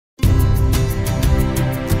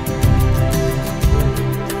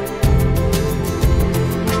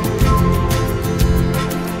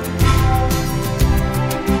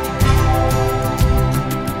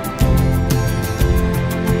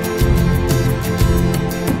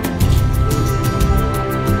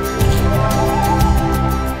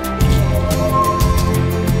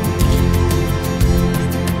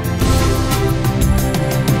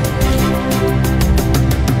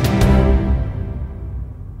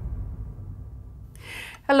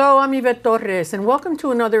Hello, I'm Yvette Torres, and welcome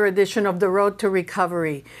to another edition of The Road to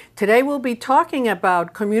Recovery. Today we'll be talking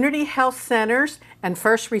about community health centers and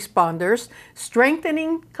first responders,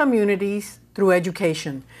 strengthening communities through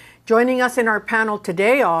education. Joining us in our panel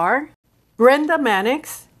today are Brenda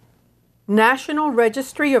Mannix, National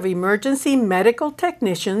Registry of Emergency Medical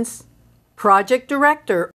Technicians, Project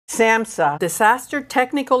Director, SAMHSA, Disaster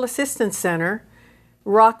Technical Assistance Center,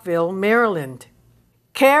 Rockville, Maryland.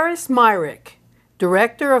 Karis Myrick,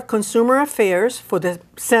 Director of Consumer Affairs for the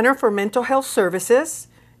Center for Mental Health Services,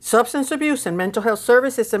 Substance Abuse and Mental Health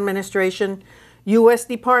Services Administration, U.S.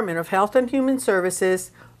 Department of Health and Human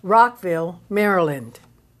Services, Rockville, Maryland.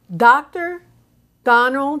 Dr.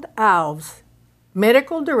 Donald Alves,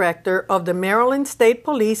 Medical Director of the Maryland State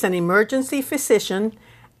Police and Emergency Physician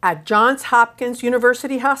at Johns Hopkins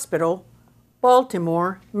University Hospital,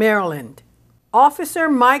 Baltimore, Maryland. Officer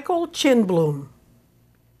Michael Chinblum,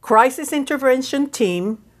 Crisis Intervention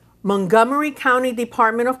Team, Montgomery County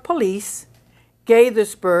Department of Police,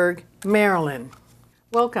 Gaithersburg, Maryland.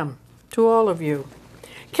 Welcome to all of you.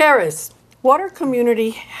 Karis, what are community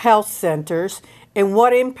health centers and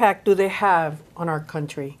what impact do they have on our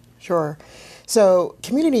country? Sure. So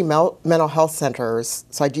community mental health centers,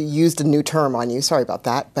 so I used a new term on you, sorry about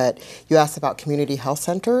that, but you asked about community health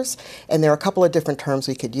centers, and there are a couple of different terms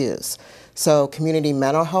we could use. So community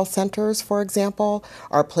mental health centers, for example,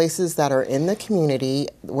 are places that are in the community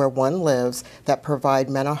where one lives that provide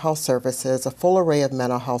mental health services, a full array of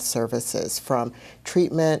mental health services, from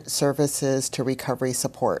treatment services to recovery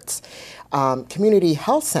supports. Community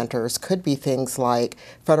health centers could be things like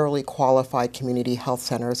federally qualified community health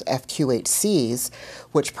centers, FQHCs,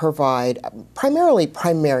 which provide primarily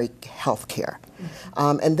primary health care.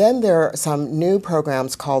 And then there are some new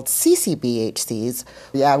programs called CCBHCs.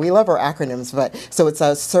 Yeah, we love our acronyms, but so it's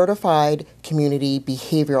a Certified Community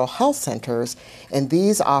Behavioral Health Centers, and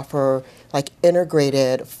these offer like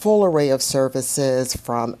integrated full array of services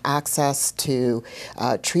from access to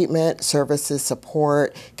treatment, services,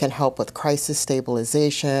 support, can help with crisis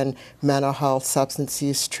stabilization, mental health, substance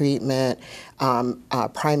use treatment,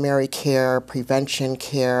 primary care, prevention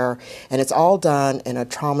care, and it's all done in a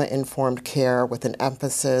trauma-informed care with an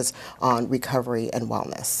emphasis on recovery and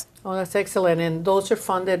wellness. Oh, that's excellent. And those are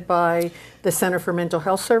funded by the Center for Mental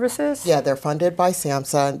Health Services? Yeah, they're funded by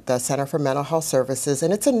SAMHSA, the Center for Mental Health Services,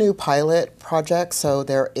 and it's a new pilot project, so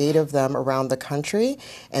there are 8 of them around the country,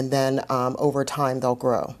 and then over time they'll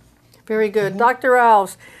grow. Very good. Dr.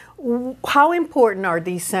 Alves, how important are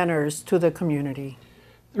these centers to the community?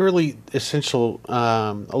 They're really essential.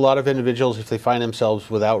 A lot of individuals, if they find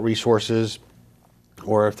themselves without resources,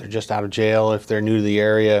 or if they're just out of jail, if they're new to the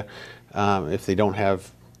area, if they don't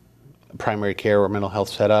have primary care or mental health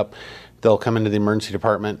set up, they'll come into the emergency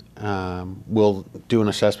department. We'll do an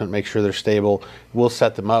assessment, make sure they're stable. We'll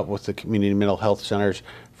set them up with the community mental health centers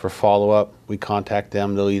for follow-up. We contact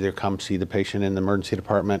them. They'll either come see the patient in the emergency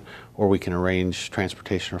department, or we can arrange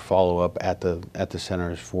transportation or follow-up at the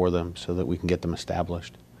centers for them so that we can get them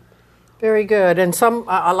established. Very good. And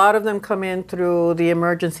a lot of them come in through the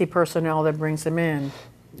emergency personnel that brings them in.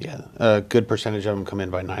 Yeah, a good percentage of them come in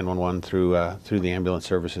by 911 through the ambulance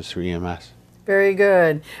services, through EMS. Very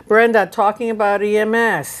good. Brenda, talking about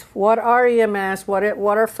EMS, what are EMS? What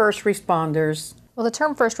are first responders? Well, the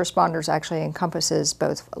term first responders actually encompasses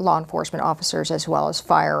both law enforcement officers as well as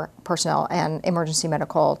fire personnel and emergency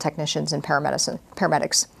medical technicians and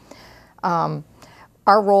paramedics.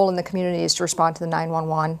 Our role in the community is to respond to the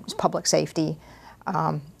 911, public safety.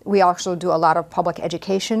 We also do a lot of public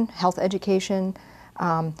education, health education,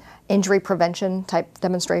 injury prevention type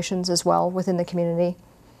demonstrations as well within the community.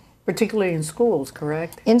 Particularly in schools,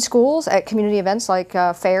 correct? In schools, at community events like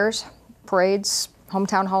fairs, parades,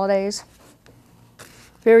 hometown holidays.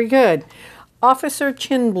 Very good. Officer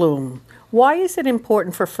Chinblum, why is it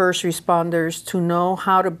important for first responders to know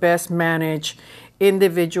how to best manage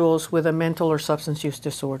individuals with a mental or substance use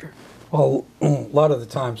disorder? Well, a lot of the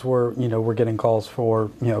times we're getting calls for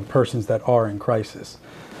persons that are in crisis.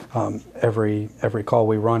 Every call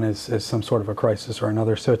we run is some sort of a crisis or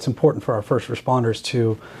another. So it's important for our first responders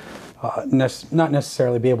to not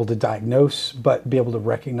necessarily be able to diagnose, but be able to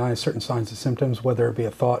recognize certain signs and symptoms, whether it be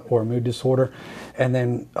a thought or a mood disorder. And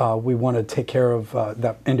then we want to take care of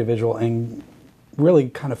that individual and really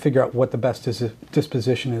kind of figure out what the best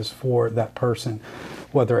disposition is for that person.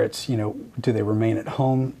 Whether it's, do they remain at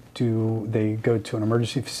home? Do they go to an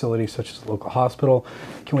emergency facility such as a local hospital?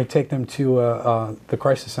 Can we take them to the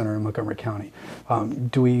crisis center in Montgomery County?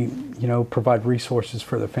 Do we, provide resources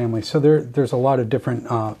for the family? So there's a lot of different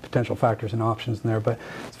potential factors and options in there, but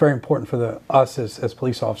it's very important for us as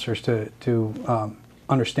police officers to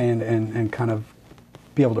understand and kind of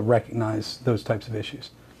be able to recognize those types of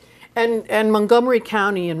issues. And Montgomery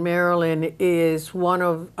County in Maryland is one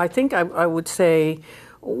of, I think I would say,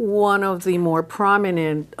 one of the more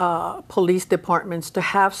prominent police departments to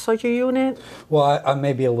have such a unit. Well, I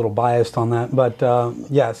may be a little biased on that, but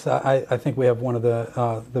yes, I think we have one of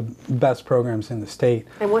the best programs in the state.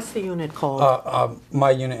 And what's the unit called?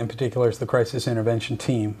 My unit in particular is the Crisis Intervention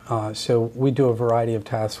Team. So we do a variety of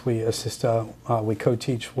tasks. We assist, we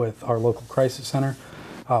co-teach with our local crisis center,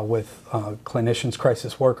 with clinicians,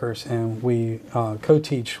 crisis workers, and we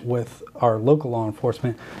co-teach with our local law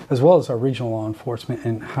enforcement as well as our regional law enforcement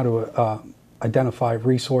in how to identify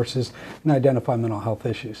resources and identify mental health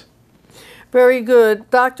issues. Very good.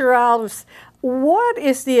 Dr. Alves, what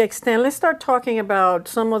is the extent? Let's start talking about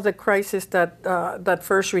some of the crises that, that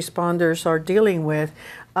first responders are dealing with,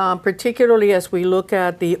 particularly as we look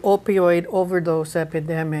at the opioid overdose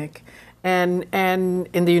epidemic. And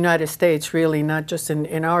in the United States, really, not just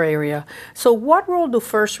in our area. So what role do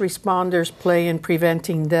first responders play in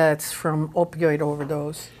preventing deaths from opioid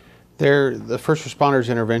overdose? The first responders'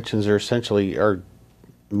 interventions are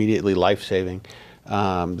immediately life-saving.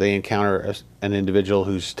 They encounter an individual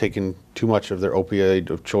who's taken too much of their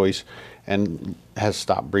opioid of choice and has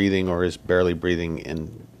stopped breathing or is barely breathing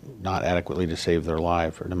and not adequately to save their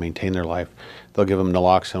life or to maintain their life. They'll give them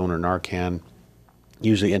naloxone or Narcan,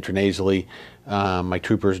 usually intranasally. My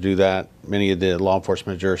troopers do that. Many of the law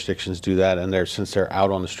enforcement jurisdictions do that, and since they're out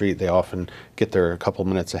on the street, they often get there a couple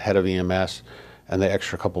minutes ahead of EMS, and the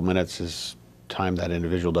extra couple minutes is time that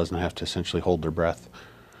individual doesn't have to essentially hold their breath.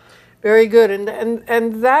 Very good,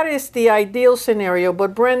 and that is the ideal scenario.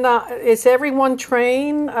 But Brenda, is everyone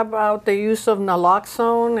trained about the use of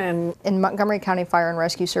naloxone? And in Montgomery County Fire and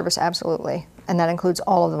Rescue Service, absolutely, and that includes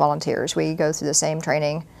all of the volunteers. We go through the same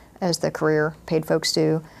training as the career paid folks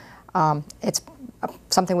do. It's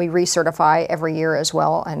something we recertify every year as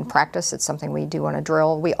well and practice. It's something we do on a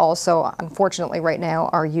drill. We also, unfortunately, right now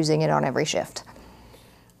are using it on every shift.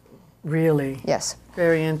 Really? Yes.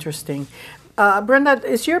 Very interesting. Brenda,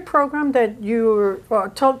 is your program that you're,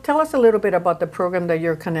 tell us a little bit about the program that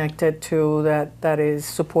you're connected to that is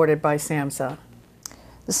supported by SAMHSA.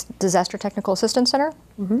 The Disaster Technical Assistance Center?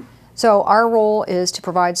 Mm-hmm. So our role is to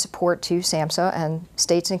provide support to SAMHSA and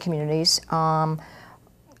states and communities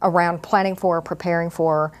around planning for, preparing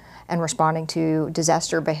for, and responding to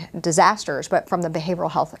disasters, but from the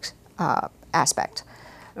behavioral health aspect.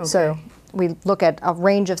 Okay. So we look at a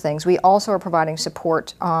range of things. We also are providing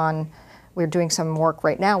support we're doing some work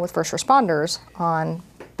right now with first responders on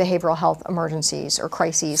behavioral health emergencies or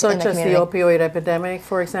crises in the community. Such as the opioid epidemic,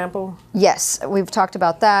 for example? Yes, we've talked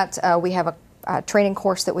about that. We have a training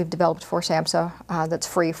course that we've developed for SAMHSA that's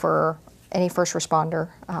free for any first responder.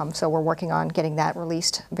 So we're working on getting that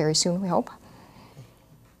released very soon, we hope.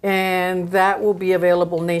 And that will be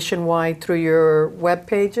available nationwide through your web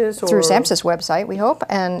pages? Through SAMHSA's website, we hope.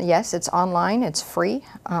 And yes, it's online, it's free.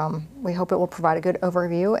 We hope it will provide a good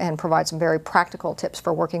overview and provide some very practical tips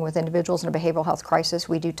for working with individuals in a behavioral health crisis.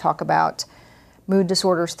 We do talk about mood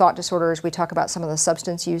disorders, thought disorders. We talk about some of the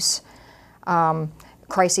substance use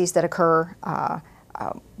crises that occur.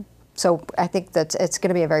 So I think that it's going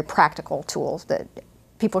to be a very practical tool that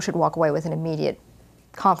people should walk away with an immediate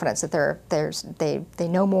confidence that they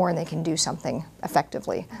know more and they can do something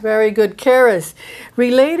effectively. Very good. Karis,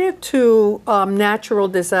 related to natural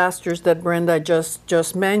disasters that Brenda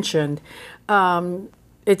just mentioned,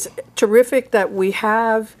 it's terrific that we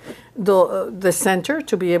have the center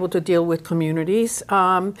to be able to deal with communities.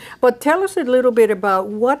 But tell us a little bit about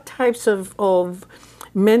what types of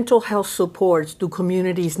mental health supports do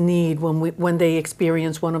communities need when they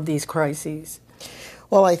experience one of these crises?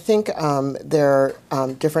 Well, I think there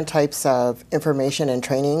are different types of information and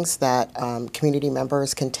trainings that community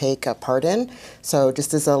members can take a part in. So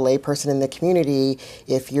just as a layperson in the community,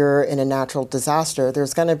 if you're in a natural disaster,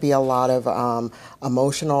 there's going to be a lot of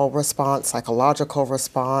emotional response, psychological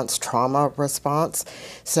response, trauma response.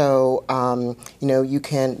 So, you know,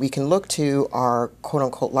 we can look to our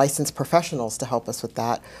quote-unquote licensed professionals to help us with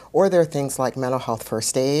that. Or there are things like mental health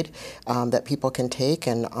first aid that people can take.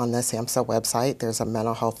 And on the SAMHSA website,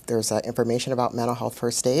 there's information about mental health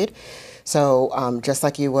first aid. So just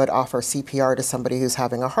like you would offer CPR to somebody who's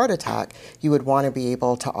having a heart attack, you would want to be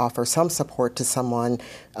able to offer some support to someone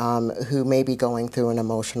who may be going through an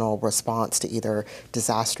emotional response to either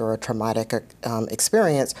disaster or traumatic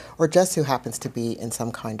experience, or just who happens to be in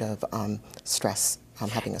some kind of stress,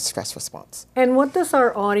 having a stress response. And what does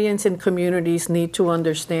our audience and communities need to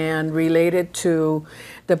understand related to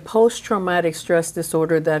the post-traumatic stress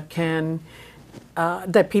disorder that can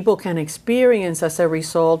that people can experience as a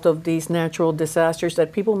result of these natural disasters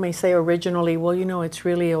that people may say originally, well, you know, it's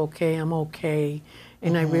really okay, I'm okay,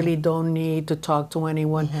 and I really don't need to talk to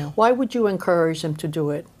anyone. Why would you encourage them to do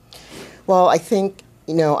it? Well, I think,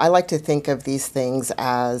 you know, I like to think of these things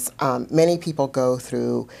as many people go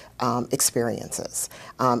through experiences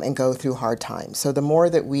and go through hard times. So the more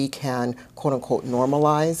that we can, quote unquote,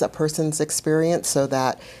 normalize a person's experience so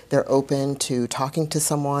that they're open to talking to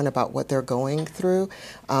someone about what they're going through,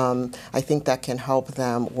 I think that can help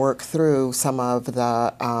them work through some of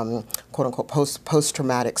the, quote unquote,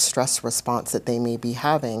 post-traumatic stress response that they may be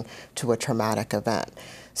having to a traumatic event.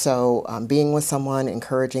 So being with someone,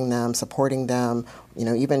 encouraging them, supporting them, you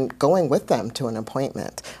know, even going with them to an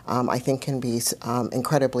appointment, I think can be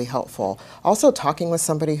incredibly helpful. Also, talking with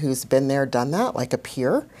somebody who's been there, done that, like a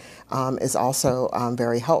peer, is also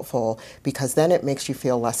very helpful, because then it makes you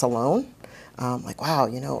feel less alone. Like, wow,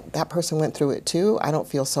 you know, that person went through it too. I don't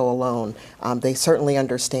feel so alone. They certainly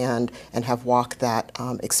understand and have walked that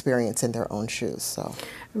experience in their own shoes. So.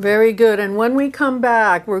 Very good. And when we come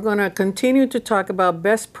back, we're going to continue to talk about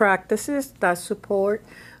best practices that support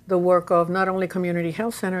the work of not only community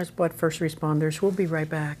health centers, but first responders. We'll be right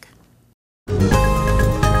back.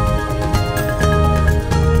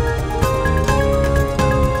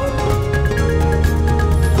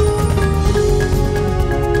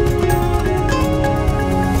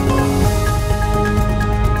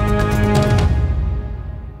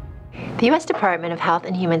 The U.S. Department of Health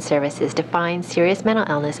and Human Services defines serious mental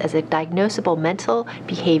illness as a diagnosable mental,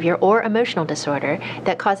 behavior, or emotional disorder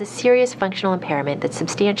that causes serious functional impairment that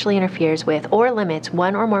substantially interferes with or limits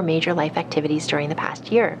one or more major life activities during the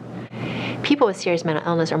past year. People with serious mental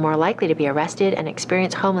illness are more likely to be arrested and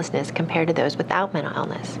experience homelessness compared to those without mental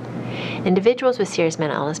illness. Individuals with serious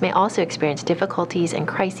mental illness may also experience difficulties and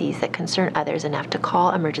crises that concern others enough to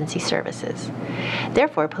call emergency services.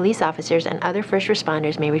 Therefore, police officers and other first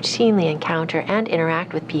responders may routinely encounter and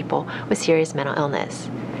interact with people with serious mental illness.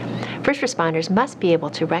 First responders must be able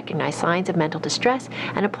to recognize signs of mental distress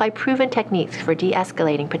and apply proven techniques for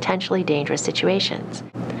de-escalating potentially dangerous situations.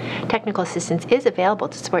 Technical assistance is available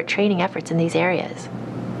to support training efforts in these areas.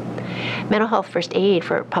 Mental health first aid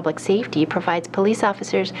for public safety provides police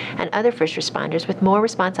officers and other first responders with more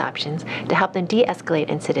response options to help them de-escalate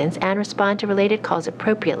incidents and respond to related calls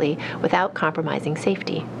appropriately without compromising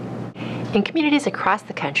safety. In communities across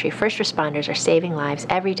the country, first responders are saving lives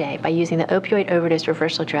every day by using the opioid overdose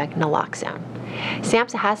reversal drug naloxone.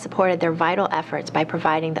 SAMHSA has supported their vital efforts by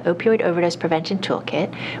providing the Opioid Overdose Prevention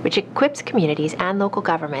Toolkit, which equips communities and local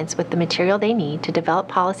governments with the material they need to develop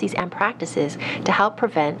policies and practices to help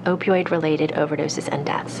prevent opioid-related overdoses and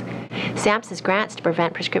deaths. SAMHSA's Grants to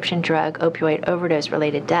Prevent Prescription Drug Opioid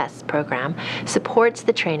Overdose-Related Deaths program supports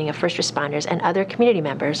the training of first responders and other community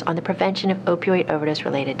members on the prevention of opioid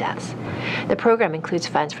overdose-related deaths. The program includes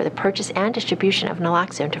funds for the purchase and distribution of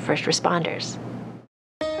naloxone to first responders.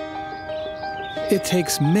 It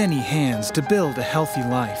takes many hands to build a healthy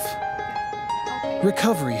life.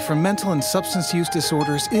 Recovery from mental and substance use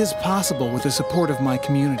disorders is possible with the support of my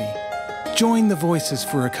community. Join the Voices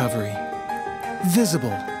for Recovery.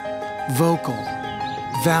 Visible, vocal,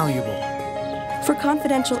 valuable. For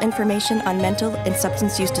confidential information on mental and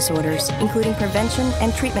substance use disorders, including prevention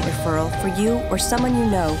and treatment referral for you or someone you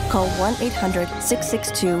know, call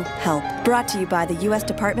 1-800-662-HELP. Brought to you by the U.S.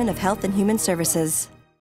 Department of Health and Human Services.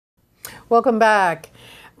 Welcome back.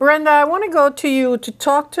 Brenda, I want to go to you to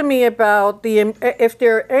talk to me about if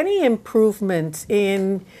there are any improvements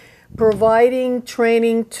in providing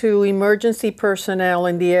training to emergency personnel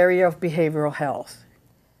in the area of behavioral health.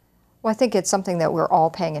 Well, I think it's something that we're all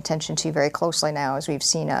paying attention to very closely now as we've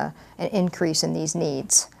seen an increase in these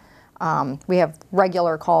needs. We have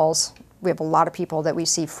regular calls. We have a lot of people that we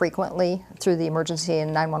see frequently through the emergency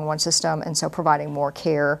and 911 system, and so providing more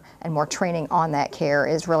care and more training on that care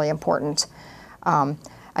is really important. I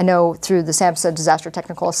know through the SAMHSA Disaster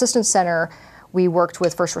Technical Assistance Center, we worked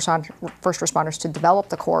with first responders to develop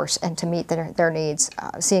the course and to meet their needs,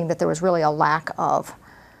 seeing that there was really a lack of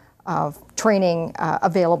training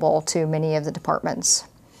available to many of the departments.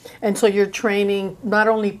 And so you're training not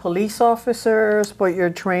only police officers, but you're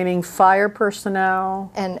training fire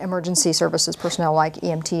personnel? And emergency services personnel like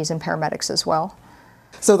EMTs and paramedics as well.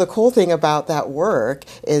 So the cool thing about that work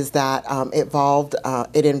is that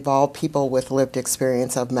it involved people with lived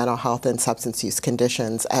experience of mental health and substance use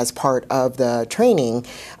conditions as part of the training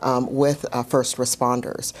with first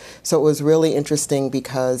responders. So it was really interesting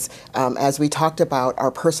because as we talked about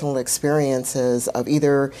our personal experiences of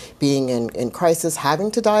either being in crisis,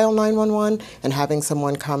 having to dial 911 and having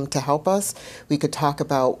someone come to help us, we could talk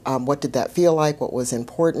about what did that feel like, what was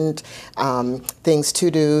important, things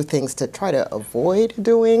to do, things to try to avoid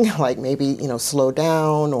doing, like maybe, slow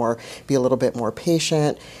down or be a little bit more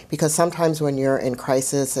patient, because sometimes when you're in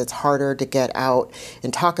crisis, it's harder to get out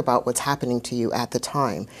and talk about what's happening to you at the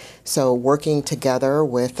time. So working together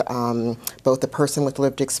with both the person with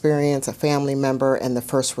lived experience, a family member, and the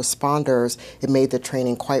first responders, it made the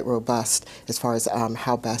training quite robust as far as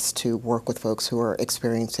how best to work with folks who are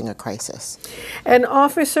experiencing a crisis. And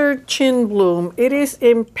Officer Chinbloom, it is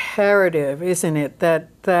imperative, isn't it,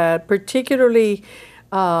 that particularly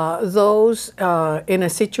those in a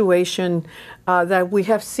situation that we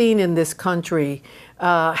have seen in this country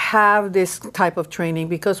have this type of training,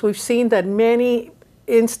 because we've seen that many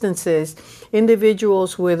instances,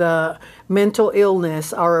 individuals with a mental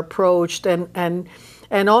illness are approached, and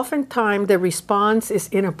oftentimes the response is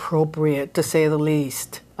inappropriate, to say the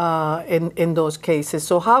least, in those cases.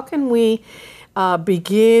 So how can we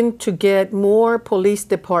begin to get more police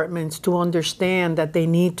departments to understand that they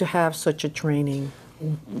need to have such a training?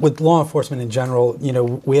 With law enforcement in general,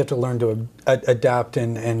 we have to learn to adapt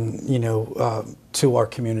and to our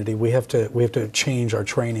community. We have to change our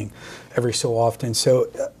training every so often. So,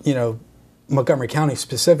 Montgomery County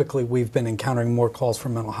specifically, we've been encountering more calls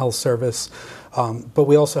from mental health service, but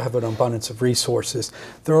we also have an abundance of resources.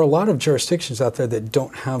 There are a lot of jurisdictions out there that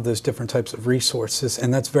don't have those different types of resources,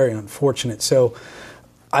 and that's very unfortunate. So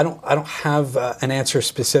I don't have an answer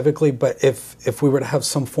specifically, but if we were to have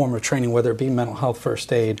some form of training, whether it be mental health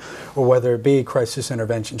first aid or whether it be crisis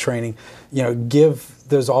intervention training, give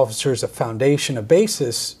those officers a foundation, a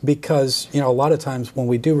basis, because a lot of times when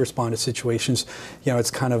we do respond to situations,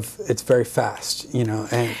 it's very fast,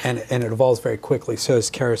 and it evolves very quickly. So as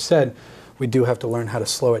Kara said, we do have to learn how to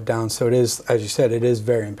slow it down. So it is, as you said, it is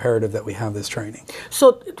very imperative that we have this training.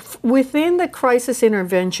 So within the crisis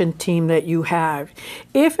intervention team that you have,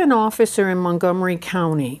 if an officer in Montgomery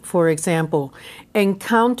County, for example,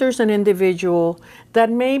 encounters an individual that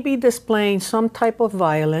may be displaying some type of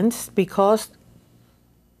violence because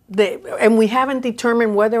and we haven't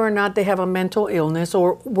determined whether or not they have a mental illness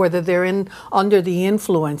or whether they're under the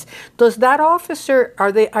influence, does that officer,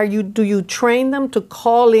 do you train them to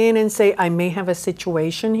call in and say, I may have a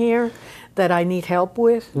situation here that I need help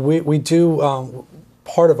with? We do,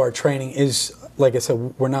 part of our training is, like I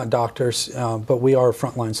said, we're not doctors, but we are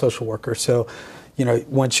frontline social workers. So,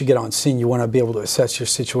 once you get on scene, you want to be able to assess your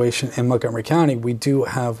situation. In Montgomery County, we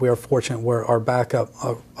are fortunate where our backup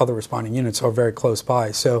other responding units are very close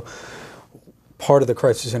by. So part of the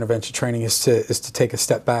crisis intervention training is to take a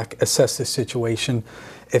step back, assess the situation.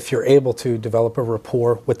 If you're able to develop a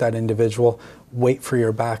rapport with that individual, wait for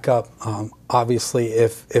your backup. Obviously,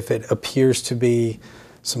 if it appears to be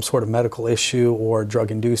some sort of medical issue or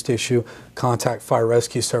drug-induced issue, contact fire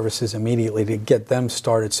rescue services immediately to get them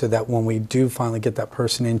started so that when we do finally get that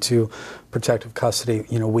person into protective custody,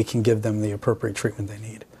 we can give them the appropriate treatment they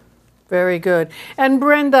need. Very good. And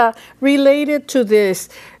Brenda, related to this,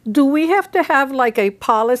 do we have to have like a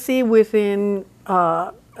policy within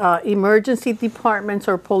emergency departments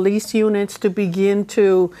or police units to begin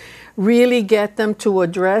to really get them to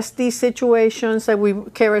address these situations that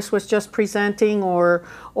Karis was just presenting, or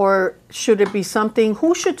should it be something,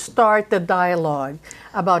 who should start the dialogue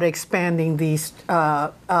about expanding these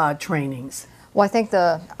trainings? Well, I think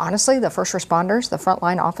honestly, the first responders, the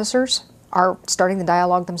frontline officers, are starting the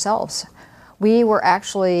dialogue themselves. We were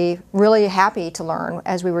actually really happy to learn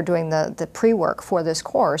as we were doing the pre-work for this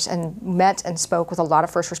course and met and spoke with a lot of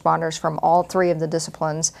first responders from all three of the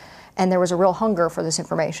disciplines, and there was a real hunger for this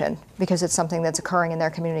information because it's something that's occurring in their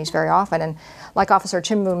communities very often. And like Officer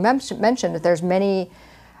Chinbloom mentioned, that there's many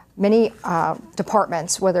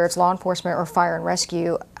departments, whether it's law enforcement or fire and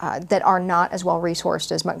rescue, that are not as well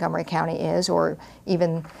resourced as Montgomery County is, or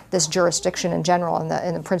even this jurisdiction in general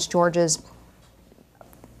in the Prince George's,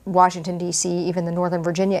 Washington, D.C., even the Northern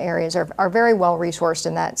Virginia areas are very well resourced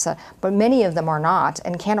in that, but many of them are not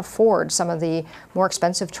and can't afford some of the more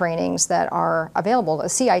expensive trainings that are available. The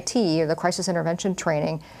CIT, or the Crisis Intervention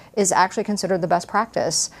Training, is actually considered the best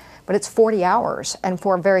practice, but it's 40 hours. And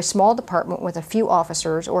for a very small department with a few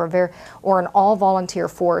officers or an all-volunteer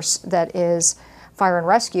force that is fire and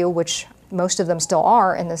rescue, which most of them still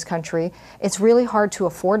are in this country, it's really hard to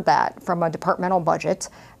afford that from a departmental budget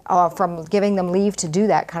from giving them leave to do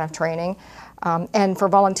that kind of training. And for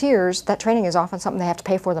volunteers, that training is often something they have to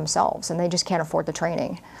pay for themselves, and they just can't afford the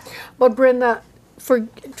training. But Brenda,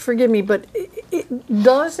 forgive me, but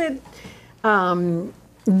does it,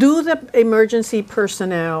 do the emergency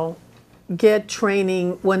personnel get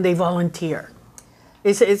training when they volunteer?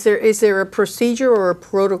 Is there a procedure or a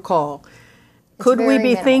protocol? Could we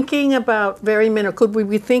be thinking about Could we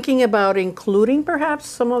be thinking about including perhaps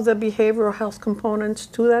some of the behavioral health components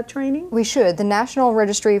to that training? We should. The National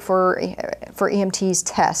Registry for EMT's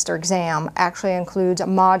test or exam actually includes a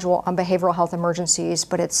module on behavioral health emergencies,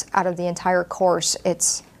 but it's out of the entire course. I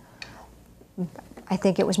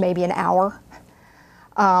think it was maybe an hour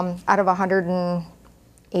out of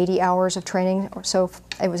 180 hours of training or so.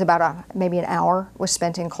 It was about maybe an hour was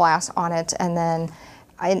spent in class on it, and then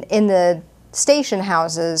in the station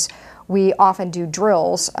houses, we often do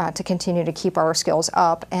drills to continue to keep our skills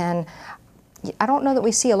up, and I don't know that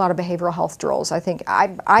we see a lot of behavioral health drills. I think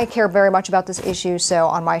I care very much about this issue, so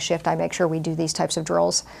on my shift I make sure we do these types of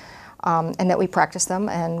drills and that we practice them,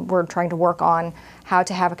 and we're trying to work on how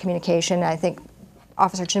to have a communication. I think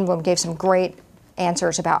Officer Chinblum gave some great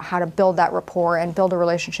answers about how to build that rapport and build a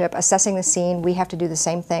relationship, assessing the scene. We have to do the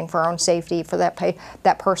same thing for our own safety, for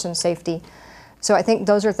that person's safety. So I think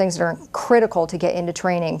those are things that are critical to get into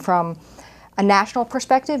training. From a national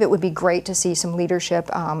perspective, it would be great to see some leadership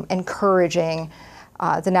encouraging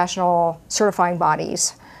the national certifying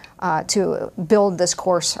bodies to build this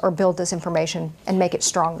course or build this information and make it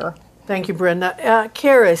stronger. Thank you, Brenda.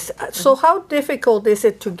 Karis, so how difficult is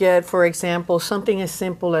it to get, for example, something as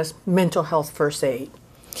simple as mental health first aid?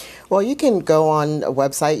 Well, you can go on a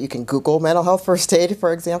website. You can Google mental health first aid,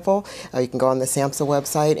 for example. You can go on the SAMHSA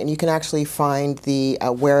website, and you can actually find the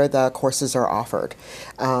where the courses are offered.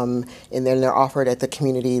 And then they're offered at the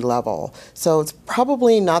community level. So it's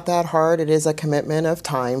probably not that hard. It is a commitment of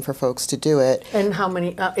time for folks to do it. And how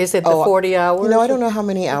many, is it the 40 hours? No, I don't know how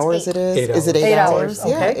many hours it is. 8 hours. Is it 8 hours?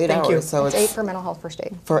 Okay, Yeah, 8 thank hours. you. So It's 8 for mental health first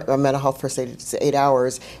aid. For mental health first aid, it's 8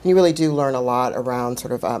 hours. And you really do learn a lot around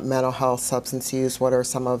sort of mental health, substance use. What are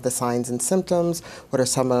some of the signs and symptoms? What are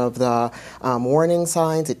some of the warning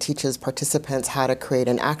signs? It teaches participants how to create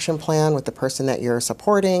an action plan with the person that you're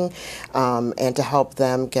supporting and to help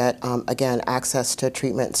them get, again, access to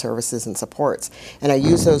treatment services and supports. And I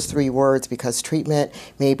use those 3 words because treatment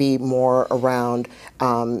may be more around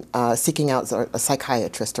seeking out a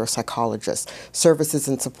psychiatrist or a psychologist. Services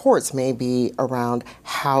and supports may be around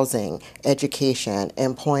housing, education,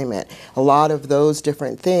 employment. A lot of those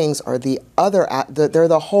different things are they're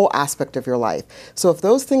the whole aspect of your life. So if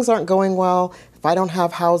those things aren't going well, if I don't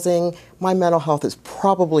have housing, my mental health is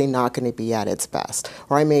probably not going to be at its best.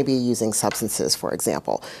 Or I may be using substances, for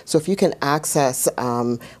example. So if you can access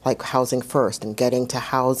like housing first and getting to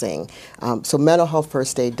housing. So mental health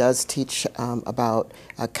first aid does teach about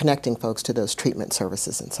connecting folks to those treatment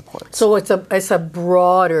services and supports. So it's a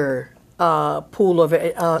broader pool of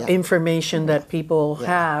information that people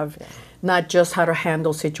have, not just how to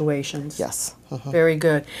handle situations. Yes. Very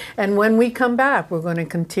good. And when we come back, we're going to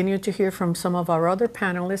continue to hear from some of our other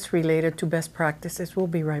panelists related to best practices. We'll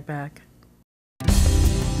be right back.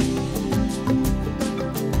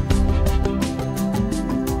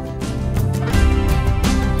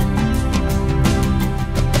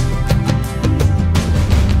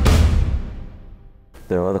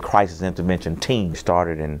 The other crisis intervention team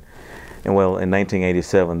started in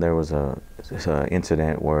 1987 there was an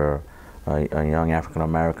incident where a young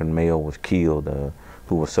African-American male was killed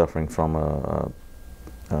who was suffering from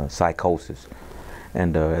psychosis.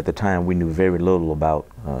 And at the time we knew very little about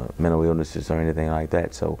mental illnesses or anything like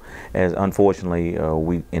that. So unfortunately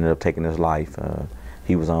we ended up taking his life.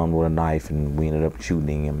 He was armed with a knife and we ended up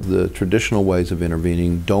shooting him. The traditional ways of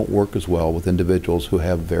intervening don't work as well with individuals who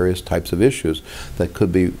have various types of issues that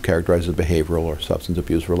could be characterized as behavioral or substance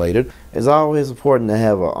abuse related. It's always important to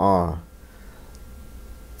have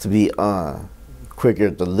to be quicker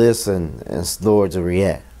to listen and slower to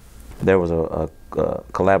react. There was a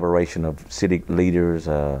collaboration of city leaders,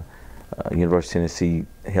 University of Tennessee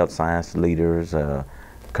health science leaders,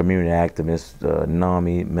 community activists,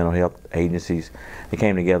 NAMI, mental health agencies. They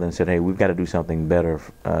came together and said, hey, we've got to do something better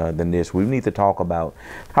than this. We need to talk about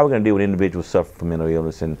how we're going to deal with individuals suffering from mental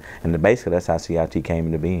illness, and basically that's how CIT came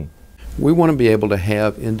into being. We want to be able to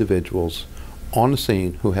have individuals on the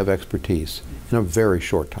scene who have expertise in a very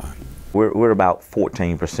short time. We're about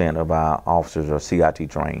 14% of our officers are CIT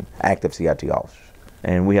trained, active CIT officers.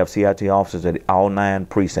 And we have CIT officers at all 9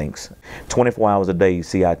 precincts. 24 hours a day,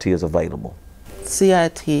 CIT is available.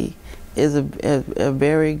 CIT is a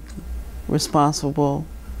very responsible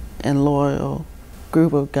and loyal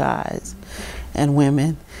group of guys and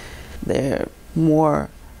women They're more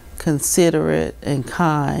considerate and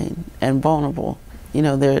kind and vulnerable. You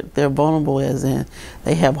know, they're vulnerable as in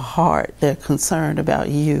they have a heart. They're concerned about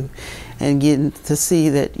you and getting to see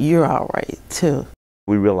that you're all right too.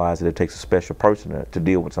 We realize that it takes a special person to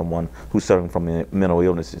deal with someone who's suffering from mental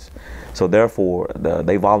illnesses. So therefore,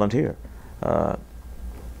 they volunteer.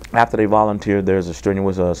 After they volunteer, there's a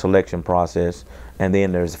strenuous selection process, and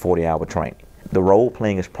then there's a 40-hour training. The role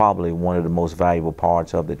playing is probably one of the most valuable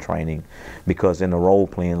parts of the training, because in the role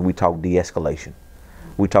playing we talk de-escalation.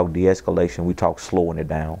 We talk de-escalation, we talk slowing it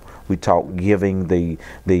down. We talk giving the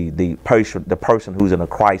person who's in a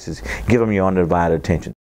crisis, give them your undivided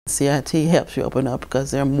attention. CIT helps you open up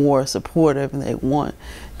because they're more supportive and they want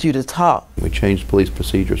you to talk. We changed police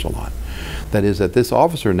procedures a lot. That is, that this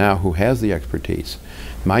officer now who has the expertise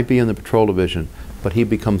might be in the patrol division, but he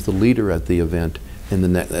becomes the leader at the event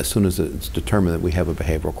as soon as it's determined that we have a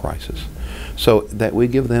behavioral crisis. So that we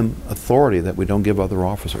give them authority that we don't give other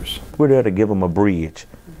officers. We're there to give them a bridge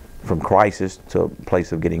from crisis to a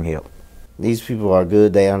place of getting help. These people are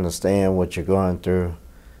good, they understand what you're going through,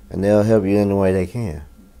 and they'll help you in the way they can.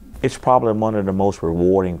 It's probably one of the most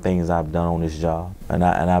rewarding things I've done on this job, and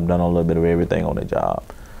I've done a little bit of everything on the job.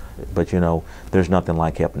 But you know, there's nothing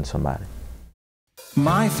like helping somebody.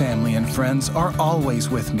 My family and friends are always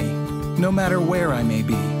with me, no matter where I may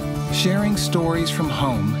be. Sharing stories from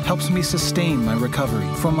home helps me sustain my recovery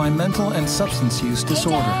from my mental and substance use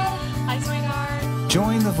disorder. Hi, sweetheart.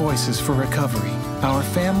 Join the Voices for Recovery. Our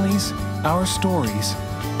families, our stories,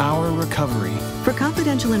 our recovery. For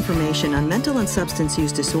confidential information on mental and substance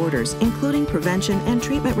use disorders, including prevention and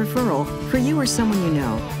treatment referral for you or someone you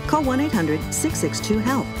know, call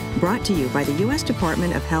 1-800-662-HELP. Brought to you by the U.S.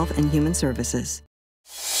 Department of Health and Human Services.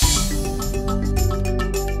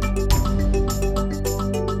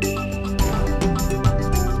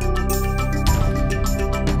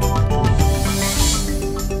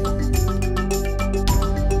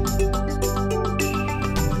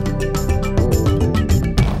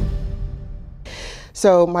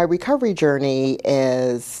 So my recovery journey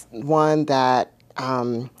is one that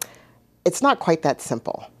it's not quite that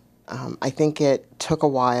simple. I think it took a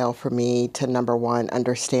while for me to, number one,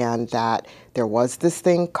 understand that there was this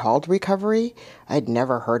thing called recovery. I'd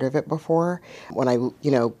never heard of it before. When I,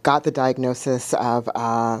 got the diagnosis of,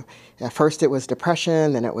 at first it was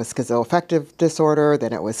depression, then it was schizoaffective disorder,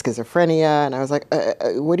 then it was schizophrenia, and I was like,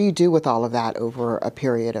 what do you do with all of that over a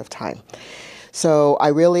period of time? So I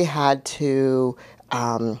really had to,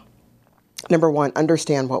 number one,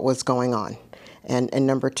 understand what was going on. And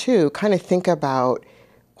number two, kind of think about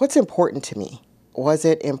what's important to me. Was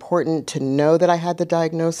it important to know that I had the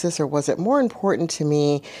diagnosis, or was it more important to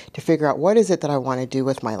me to figure out what is it that I want to do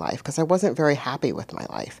with my life? Because I wasn't very happy with my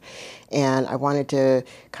life. And I wanted to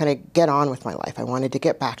kind of get on with my life. I wanted to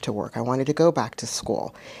get back to work. I wanted to go back to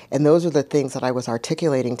school. And those are the things that I was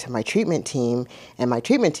articulating to my treatment team. And my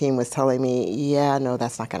treatment team was telling me, yeah, no,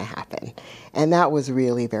 that's not going to happen. And that was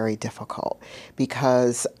really very difficult,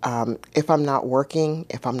 because if I'm not working,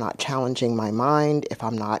 if I'm not challenging my mind, if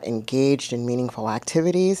I'm not engaged in meaningful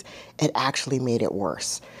activities, it actually made it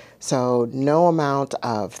worse. So no amount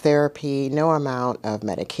of therapy, no amount of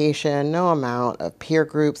medication, no amount of peer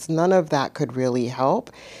groups, none of that could really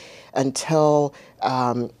help until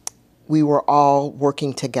we were all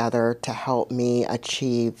working together to help me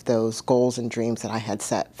achieve those goals and dreams that I had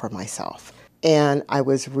set for myself. And I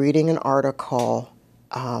was reading an article,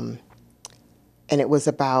 and it was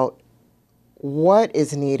about what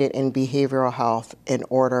is needed in behavioral health in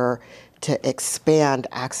order to expand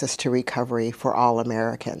access to recovery for all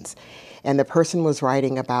Americans. And the person was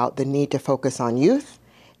writing about the need to focus on youth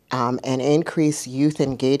and increase youth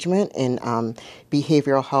engagement in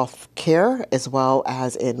behavioral health care, as well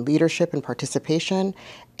as in leadership and participation,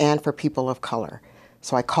 and for people of color.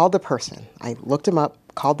 So I called the person. I looked him up,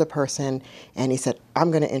 called the person, and he said,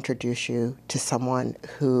 I'm going to introduce you to someone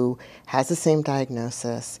who has the same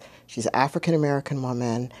diagnosis. She's an African-American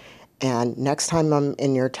woman, and next time I'm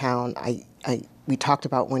in your town, we talked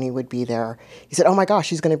about when he would be there. He said, oh my gosh,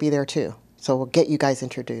 she's going to be there too. So we'll get you guys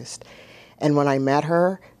introduced. And when I met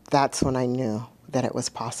her, that's when I knew that it was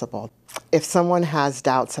possible. If someone has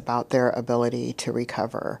doubts about their ability to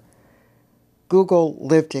recover, Google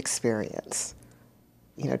lived experience.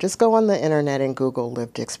 Just go on the internet and Google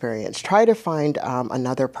lived experience. Try to find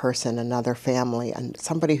another person, another family, and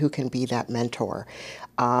somebody who can be that mentor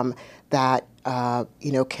that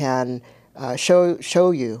can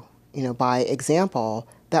show you, by example,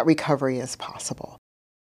 that recovery is possible.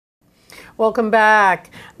 Welcome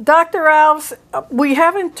back. Dr. Alves, we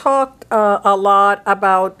haven't talked a lot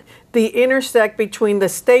about the intersect between the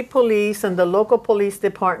state police and the local police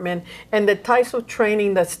department and the types of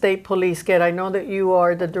training that state police get. I know that you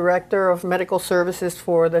are the director of medical services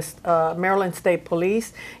for the Maryland State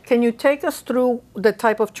Police. Can you take us through the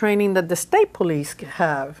type of training that the state police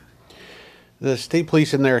have? The state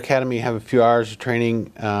police in their academy have a few hours of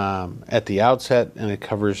training at the outset, and it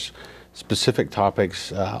covers specific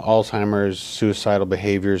topics, Alzheimer's, suicidal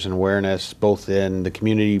behaviors, and awareness, both in the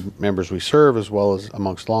community members we serve as well as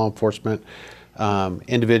amongst law enforcement.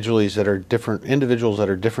 Individuals that are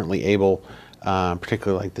differently able,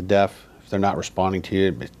 particularly like the deaf, if they're not responding to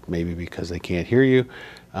you, maybe because they can't hear you.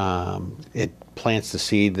 It plants the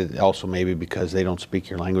seed that also maybe because they don't speak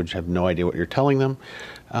your language, have no idea what you're telling them,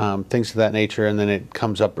 things of that nature. And then it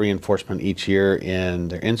comes up reinforcement each year in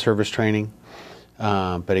their in-service training.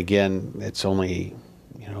 But again, it's only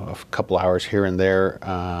a couple hours here and there.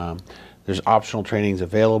 There's optional trainings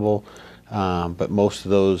available, but most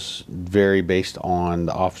of those vary based on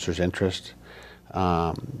the officer's interest.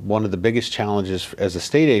 One of the biggest challenges as a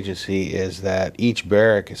state agency is that each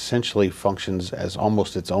barrack essentially functions as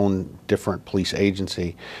almost its own different police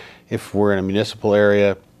agency. If we're in a municipal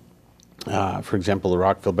area, for example, the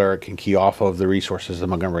Rockville Barrack can key off of the resources of the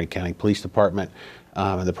Montgomery County Police Department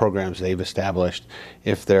and the programs they've established.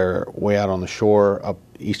 If they're way out on the shore, out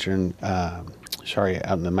in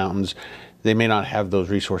the mountains, they may not have those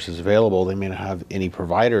resources available. They may not have any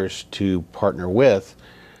providers to partner with.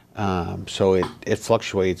 So it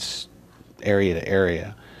fluctuates area to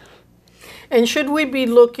area. And should we be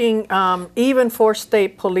looking even for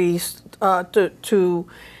state police to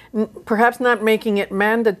perhaps not making it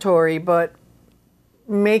mandatory, but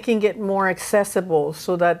making it more accessible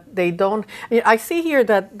so that they don't? I see here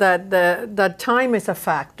that time is a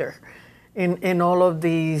factor in all of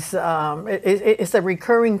these. It's a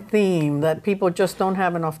recurring theme that people just don't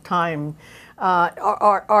have enough time.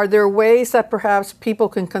 Are there ways that perhaps people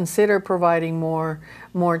can consider providing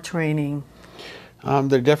more training?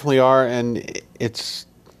 There definitely are, and it's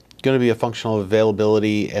going to be a functional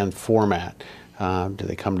availability and format. Do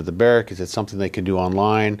they come to the barrack? Is it something they can do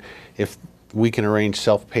online? If we can arrange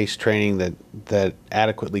self-paced training that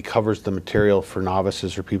adequately covers the material for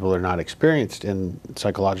novices or people that are not experienced in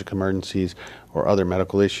psychological emergencies or other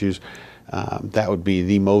medical issues, that would be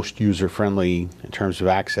the most user-friendly in terms of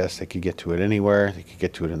access. They could get to it anywhere. They could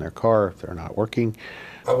get to it in their car if they're not working.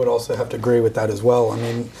 I would also have to agree with that as well. I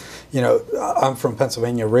mean, I'm from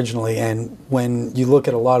Pennsylvania originally, and when you look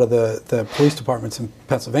at a lot of the police departments in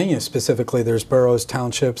Pennsylvania specifically, there's boroughs,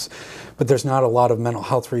 townships, but there's not a lot of mental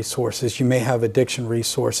health resources. You may have addiction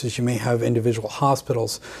resources, you may have individual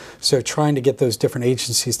hospitals. So trying to get those different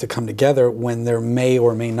agencies to come together when there may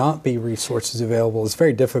or may not be resources available is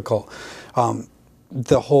very difficult.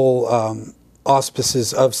 The whole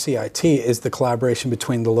auspices of CIT is the collaboration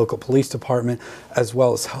between the local police department as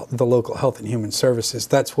well as the local health and human services.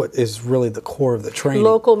 That's what is really the core of the training.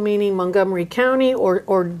 Local meaning Montgomery County,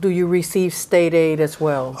 or do you receive state aid as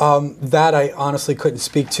well? That I honestly couldn't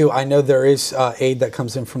speak to. I know there is aid that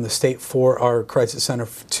comes in from the state for our crisis center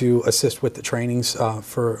to assist with the trainings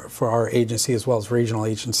for our agency as well as regional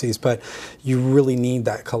agencies, but you really need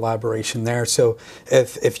that collaboration there. So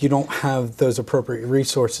if you don't have those appropriate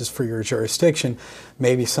resources for your jurisdiction,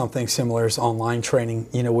 maybe something similar as online training,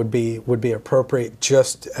 would be appropriate.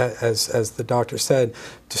 Just as the doctor said,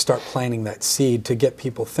 to start planting that seed to get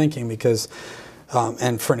people thinking. Because,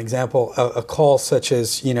 and for an example, a call such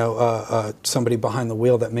as somebody behind the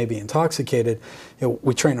wheel that may be intoxicated,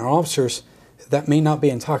 we train our officers. That may not be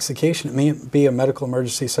intoxication. It may be a medical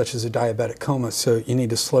emergency such as a diabetic coma. So you need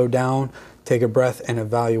to slow down, take a breath, and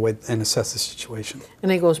evaluate and assess the situation.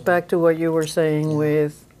 And it goes back to what you were saying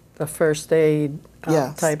with the first aid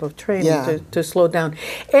type of training to slow down.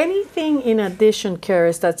 Anything in addition,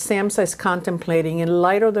 Karis, that SAMHSA is contemplating in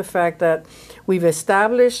light of the fact that we've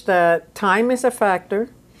established that time is a factor,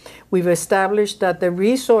 we've established that the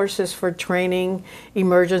resources for training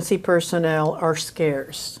emergency personnel are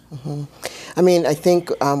scarce? Mm-hmm. I mean, I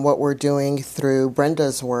think what we're doing through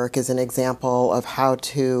Brenda's work is an example of how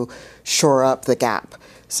to shore up the gap,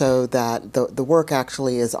 so that the work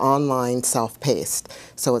actually is online, self-paced.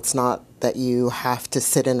 So it's not that you have to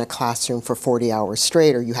sit in a classroom for 40 hours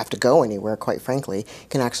straight, or you have to go anywhere, quite frankly. You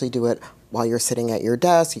can actually do it while you're sitting at your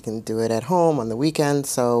desk. You can do it at home on the weekend.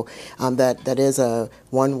 So that is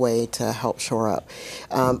one way to help shore up.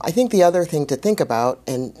 I think the other thing to think about,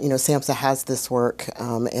 and SAMHSA has this work,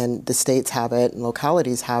 and the states have it, and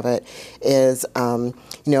localities have it, is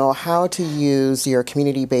how to use your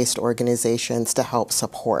community-based organizations to help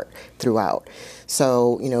support throughout.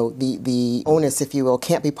 So, the onus, if you will,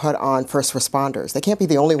 can't be put on first responders. They can't be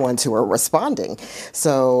the only ones who are responding.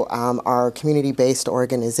 So our community-based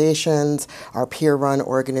organizations, our peer-run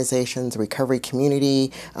organizations, recovery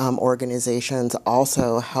community organizations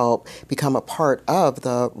also help become a part of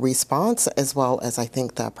the response as well as, I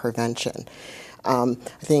think, the prevention.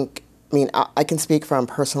 I can speak from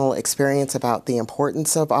personal experience about the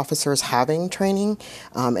importance of officers having training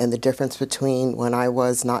and the difference between when I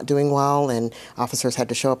was not doing well and officers had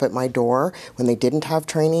to show up at my door. When they didn't have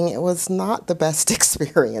training, it was not the best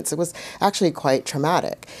experience. It was actually quite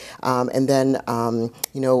traumatic. And then,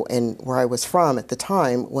 and where I was from at the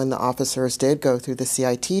time, when the officers did go through the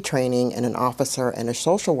CIT training and an officer and a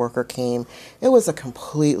social worker came, it was a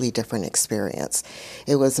completely different experience.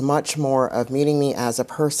 It was much more of meeting me as a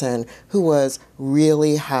person who was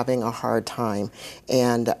really having a hard time.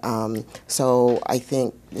 And so I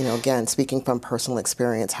think, again, speaking from personal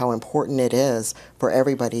experience, how important it is for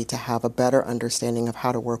everybody to have a better understanding of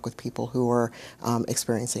how to work with people who are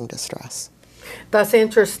experiencing distress. That's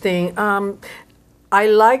interesting. I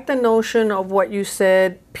like the notion of what you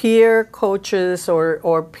said, peer coaches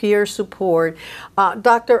or peer support.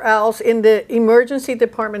 Dr. Als, in the emergency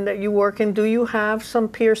department that you work in, do you have some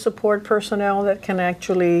peer support personnel that can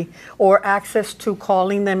actually, or access to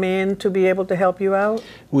calling them in to be able to help you out?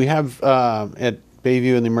 We have, at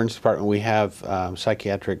Bayview in the emergency department, we have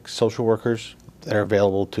psychiatric social workers that are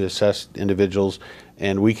available to assess individuals,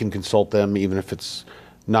 and we can consult them even if it's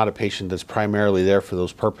not a patient that's primarily there for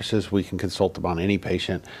those purposes. We can consult them on any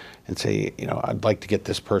patient and say, I'd like to get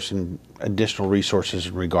this person additional resources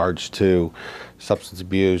in regards to substance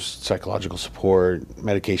abuse, psychological support,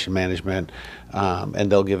 medication management,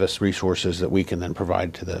 and they'll give us resources that we can then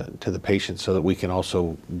provide to the patient so that we can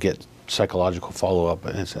also get psychological follow-up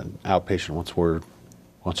as an outpatient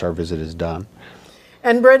once our visit is done.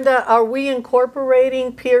 And Brenda, are we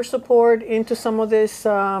incorporating peer support into some of these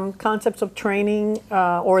concepts of training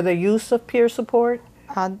or the use of peer support?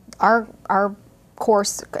 Our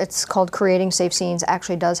course, it's called Creating Safe Scenes,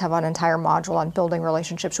 actually does have an entire module on building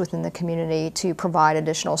relationships within the community to provide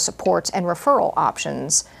additional supports and referral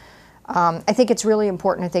options. I think it's really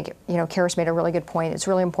important. I think, Karis made a really good point. It's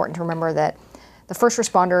really important to remember that the first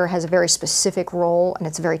responder has a very specific role, and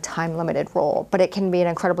it's a very time-limited role, but it can be an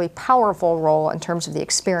incredibly powerful role in terms of the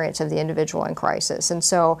experience of the individual in crisis. And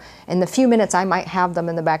so in the few minutes I might have them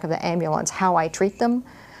in the back of the ambulance, how I treat them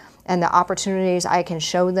and the opportunities I can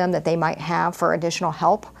show them that they might have for additional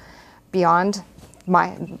help beyond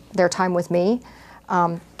their time with me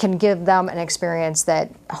can give them an experience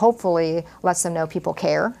that hopefully lets them know people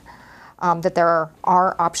care. That there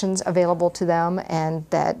are options available to them, and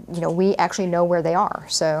that we actually know where they are.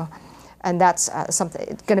 So, and that's something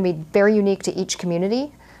it's going to be very unique to each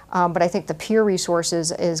community. But I think the peer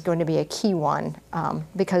resources is going to be a key one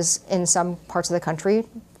because in some parts of the country,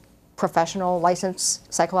 professional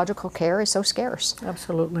licensed psychological care is so scarce.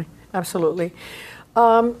 Absolutely, absolutely.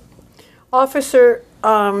 Officer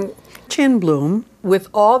Chinbloom, with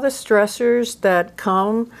all the stressors that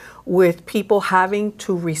come with people having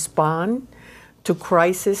to respond to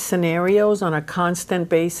crisis scenarios on a constant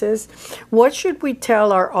basis, what should we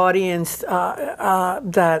tell our audience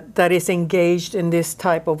that is engaged in this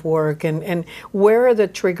type of work, and where are the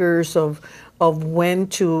triggers of when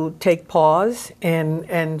to take pause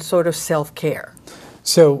and sort of self-care?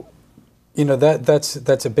 So,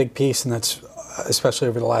 that's a big piece, and that's especially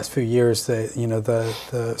over the last few years,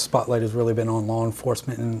 the spotlight has really been on law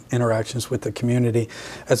enforcement and interactions with the community,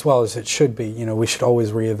 as well as it should be. We should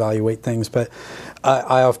always reevaluate things. But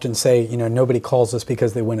I often say, nobody calls us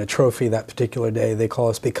because they win a trophy that particular day. They call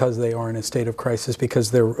us because they are in a state of crisis,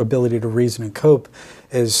 because their ability to reason and cope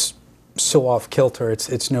is so off kilter.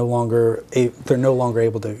 It's no longer they're no longer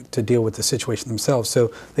able to deal with the situation themselves.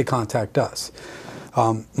 So they contact us.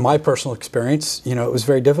 My personal experience, it was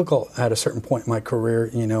very difficult at a certain point in my career.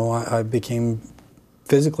 I became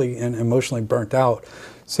physically and emotionally burnt out.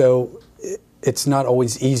 So it's not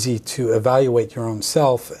always easy to evaluate your own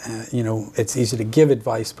self. It's easy to give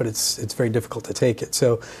advice, but it's very difficult to take it.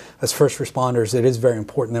 So as first responders, it is very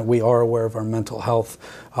important that we are aware of our mental health,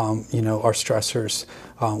 our stressors,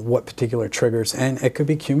 what particular triggers, and it could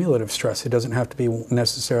be cumulative stress. It doesn't have to be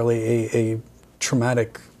necessarily a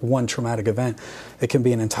traumatic event. It can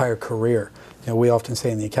be an entire career. we often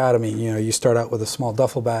say in the academy, you start out with a small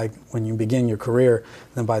duffel bag when you begin your career,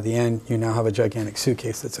 and then by the end, you now have a gigantic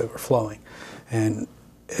suitcase that's overflowing. And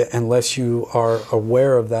unless you are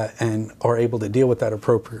aware of that and are able to deal with that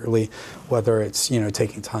appropriately, whether it's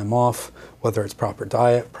taking time off, whether it's proper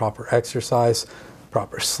diet, proper exercise,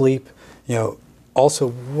 proper sleep, also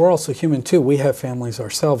we're also human too. We have families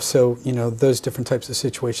ourselves, so those different types of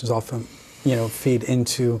situations often feed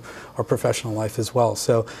into our professional life as well.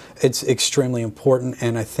 So it's extremely important,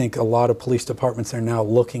 and I think a lot of police departments are now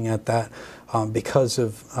looking at that because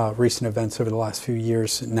of recent events over the last few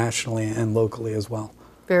years, nationally and locally as well.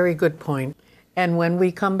 Very good point. And when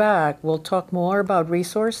we come back, we'll talk more about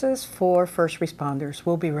resources for first responders.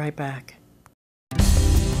 We'll be right back.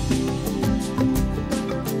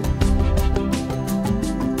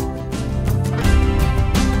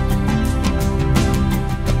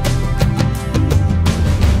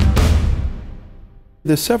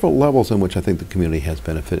 There's several levels in which I think the community has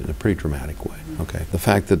benefited in a pretty dramatic way. Okay, the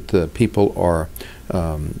fact that people are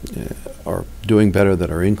doing better, that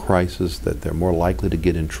are in crisis, that they're more likely to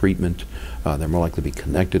get in treatment, they're more likely to be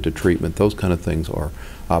connected to treatment. Those kind of things are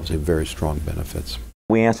obviously very strong benefits.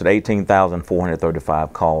 We answered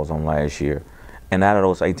 18,435 calls on last year, and out of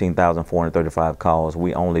those 18,435 calls,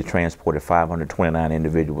 we only transported 529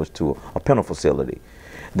 individuals to a penal facility.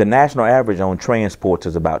 The national average on transports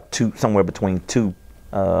is about somewhere between 2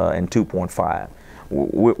 and 2.5.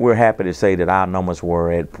 We're happy to say that our numbers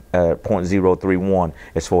were at 0.031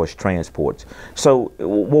 as far as transports. So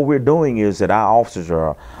what we're doing is that our officers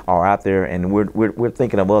are out there, and we're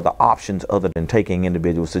thinking of other options other than taking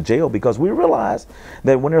individuals to jail, because we realize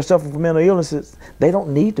that when they're suffering from mental illnesses, they don't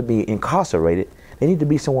need to be incarcerated. They need to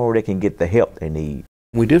be somewhere where they can get the help they need.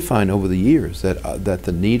 We did find over the years that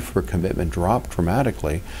the need for commitment dropped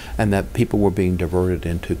dramatically, and that people were being diverted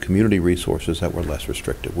into community resources that were less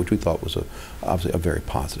restrictive, which we thought was obviously a very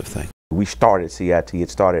positive thing. We started CIT. It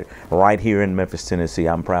started right here in Memphis, Tennessee.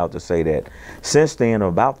 I'm proud to say that. Since then,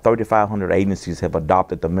 about 3,500 agencies have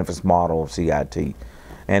adopted the Memphis model of CIT.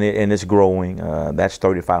 And it's growing. That's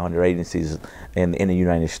 3,500 agencies in the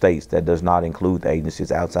United States. That does not include the agencies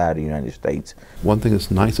outside the United States. One thing that's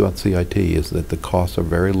nice about CIT is that the costs are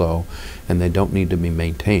very low, and they don't need to be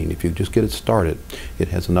maintained. If you just get it started, it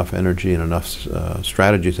has enough energy and enough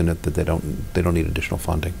strategies in it that they don't need additional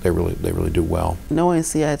funding. They really do well. Knowing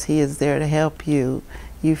CIT is there to help you,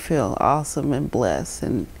 you feel awesome and blessed,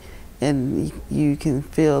 and you can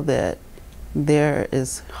feel that there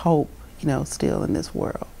is hope, still in this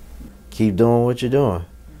world. Keep doing what you're doing.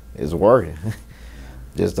 It's working.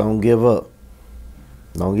 Just don't give up.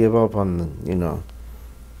 Don't give up on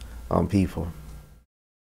on people.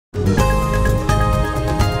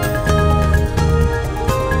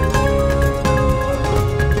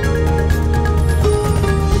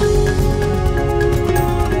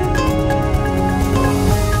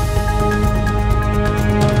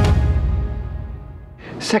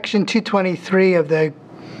 Section 223 of the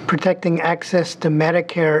Protecting Access to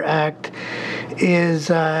Medicare Act is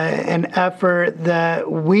an effort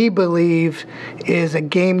that we believe is a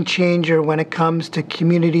game changer when it comes to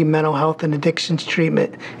community mental health and addictions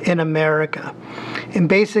treatment in America. And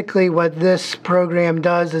basically what this program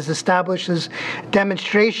does is establishes a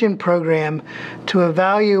demonstration program to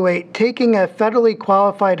evaluate taking a federally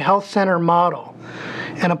qualified health center model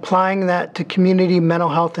and applying that to community mental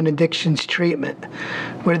health and addictions treatment,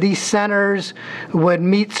 where these centers would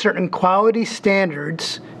meet certain quality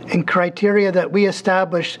standards and criteria that we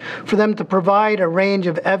established for them to provide a range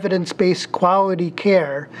of evidence-based quality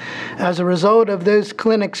care. As a result of those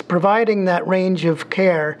clinics providing that range of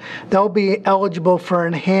care, they'll be eligible for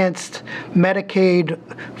enhanced Medicaid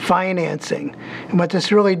financing. And what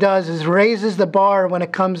this really does is raises the bar when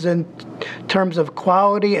it comes in terms of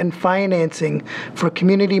quality and financing for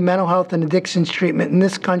community mental health and addictions treatment in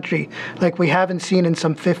this country like we haven't seen in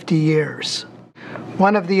some 50 years.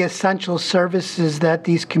 One of the essential services that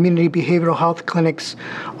these community behavioral health clinics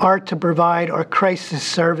are to provide are crisis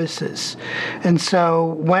services. And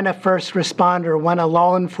so when a first responder, when a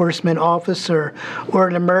law enforcement officer, or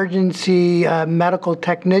an emergency medical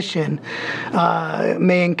technician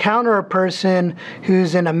may encounter a person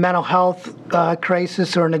who's in a mental health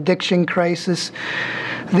crisis or an addiction crisis,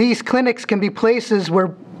 these clinics can be places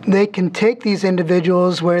where they can take these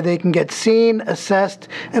individuals where they can get seen, assessed,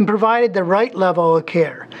 and provided the right level of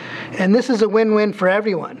care. And this is a win-win for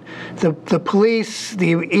everyone. The police,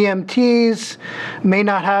 the EMTs may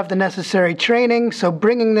not have the necessary training, so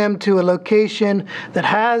bringing them to a location that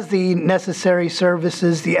has the necessary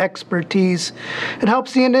services, the expertise, it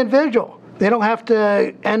helps the individual. They don't have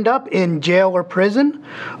to end up in jail or prison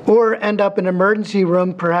or end up in an emergency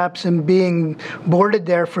room perhaps and being boarded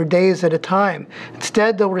there for days at a time.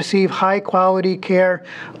 Instead, they'll receive high quality care,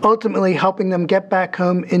 ultimately helping them get back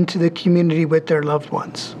home into the community with their loved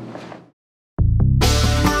ones.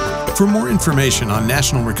 For more information on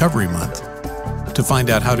National Recovery Month, to find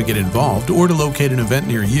out how to get involved or to locate an event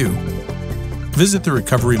near you, visit the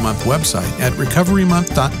Recovery Month website at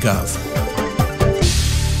recoverymonth.gov.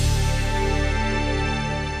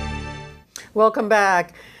 Welcome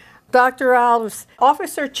back. Dr. Alves,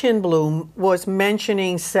 Officer Chinbloom was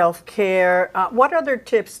mentioning self-care. What other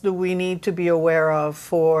tips do we need to be aware of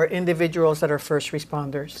for individuals that are first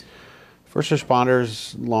responders? First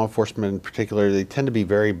responders, law enforcement in particular, they tend to be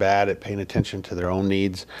very bad at paying attention to their own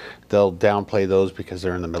needs. They'll downplay those because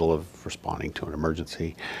they're in the middle of responding to an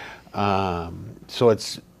emergency. So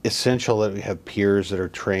it's essential that we have peers that are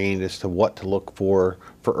trained as to what to look for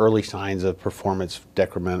early signs of performance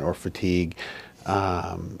decrement or fatigue.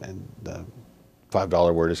 And the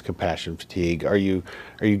 $5 word is compassion fatigue. Are you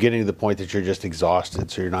getting to the point that you're just exhausted,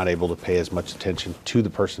 so you're not able to pay as much attention to the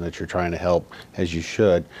person that you're trying to help as you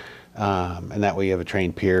should? And that way you have a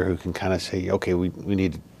trained peer who can kind of say, okay, we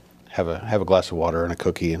need to have a glass of water and a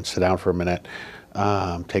cookie and sit down for a minute,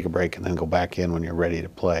 take a break, and then go back in when you're ready to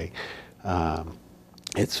play.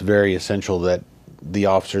 It's very essential that the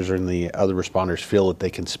officers and the other responders feel that they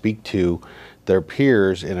can speak to their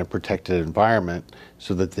peers in a protected environment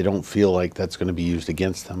so that they don't feel like that's going to be used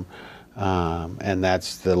against them. And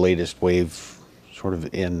that's the latest wave sort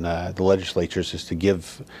of in the legislatures, is to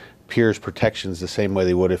give peers protections the same way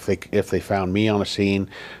they would if they found me on a scene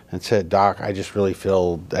and said, "Doc, I just really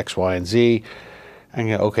feel X, Y, and Z." And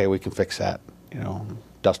you go, okay, we can fix that.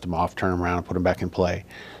 Dust them off, turn them around, and put them back in play.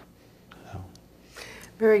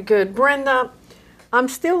 Very good. Brenda, I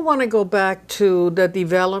still want to go back to the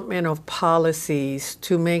development of policies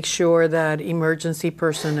to make sure that emergency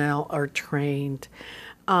personnel are trained.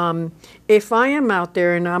 If I am out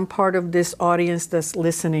there and I'm part of this audience that's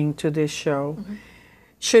listening to this show,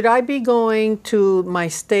 should I be going to my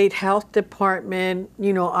state health department,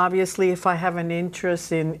 obviously if I have an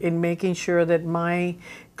interest in making sure that my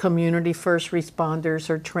community first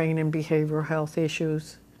responders are trained in behavioral health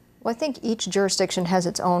issues? Well, I think each jurisdiction has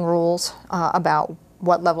its own rules about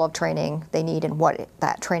what level of training they need and what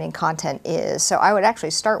that training content is. So I would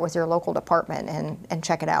actually start with your local department and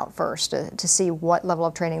check it out first to see what level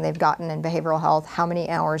of training they've gotten in behavioral health, how many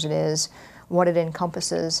hours it is, what it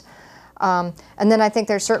encompasses. And then I think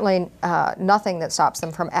there's certainly nothing that stops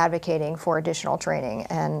them from advocating for additional training,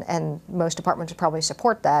 and most departments would probably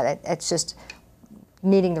support that. It's just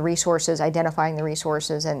needing the resources, identifying the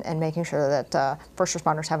resources, and making sure that first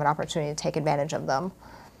responders have an opportunity to take advantage of them.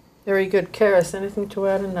 Very good. Karis, anything to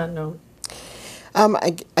add on that note?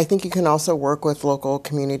 I think you can also work with local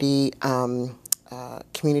community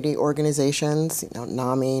organizations,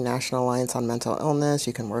 NAMI, National Alliance on Mental Illness.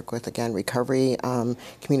 You can work with, again, recovery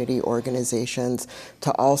community organizations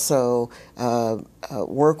to also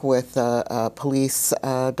work with police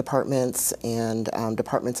departments and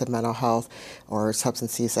departments of mental health or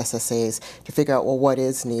substance use SSAs to figure out, well, what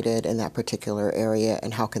is needed in that particular area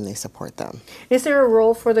and how can they support them. Is there a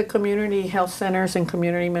role for the community health centers and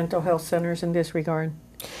community mental health centers in this regard?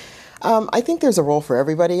 I think there's a role for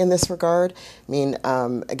everybody in this regard. I mean,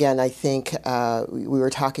 again, I think we were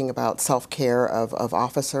talking about self-care of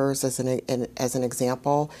officers as an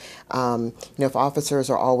example. If officers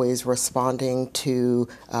are always responding to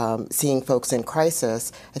seeing folks in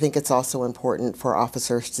crisis, I think it's also important for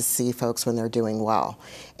officers to see folks when they're doing well,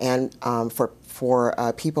 and for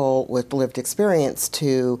people with lived experience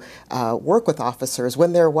to work with officers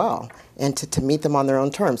when they're well and to meet them on their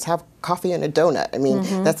own terms. Have coffee and a donut. I mean,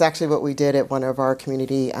 that's actually what we did at one of our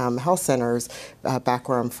community health centers back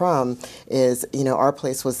where I'm from, is, our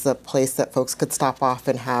place was the place that folks could stop off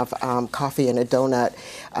and have coffee and a donut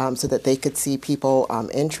so that they could see people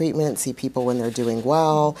in treatment, see people when they're doing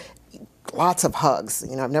well. Lots of hugs.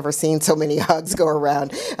 I've never seen so many hugs go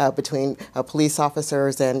around between police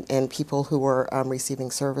officers and people who were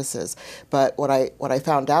receiving services. But what I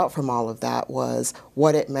found out from all of that was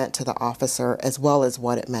what it meant to the officer as well as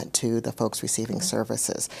what it meant to the folks receiving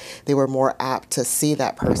services. They were more apt to see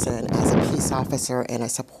that person as a peace officer and a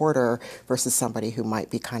supporter versus somebody who might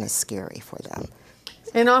be kind of scary for them.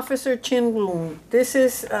 And Officer Chinbloom, this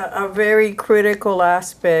is a very critical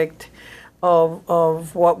aspect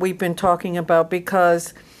of what we've been talking about,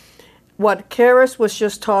 because what Karis was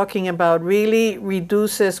just talking about really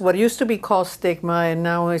reduces what used to be called stigma and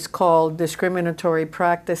now is called discriminatory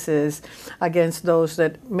practices against those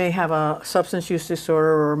that may have a substance use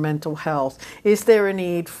disorder or mental health. Is there a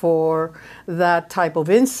need for that type of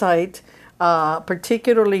insight,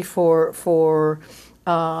 particularly for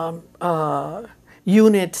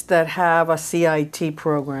units that have a CIT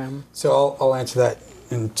program? So I'll answer that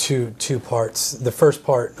in two parts. The first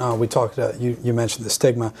part, we talked about, you mentioned the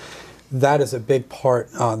stigma. That is a big part,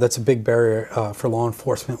 that's a big barrier for law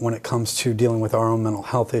enforcement when it comes to dealing with our own mental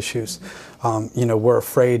health issues. You know, we're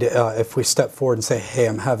afraid if we step forward and say, hey,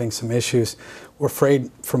 I'm having some issues, we're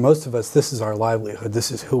afraid, for most of us, this is our livelihood,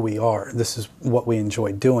 this is who we are, this is what we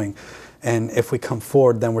enjoy doing. And if we come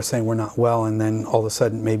forward, then we're saying we're not well, and then all of a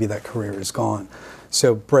sudden maybe that career is gone.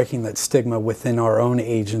 So breaking that stigma within our own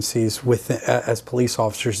agencies as police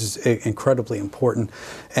officers is incredibly important.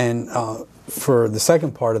 And for the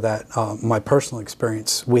second part of that, my personal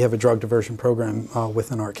experience, we have a drug diversion program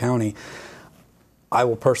within our county. I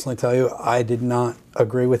will personally tell you, I did not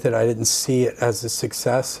agree with it. I didn't see it as a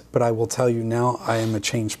success, but I will tell you now, I am a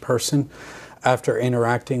changed person. After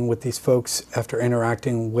interacting with these folks, after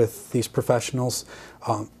interacting with these professionals,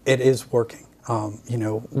 it is working. You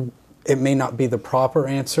know, it may not be the proper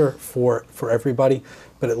answer for everybody,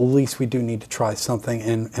 but at least we do need to try something,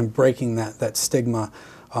 and breaking that stigma,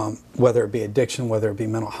 whether it be addiction, whether it be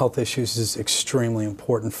mental health issues, is extremely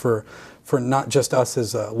important for not just us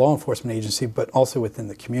as a law enforcement agency, but also within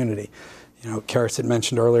the community. You know, Karis had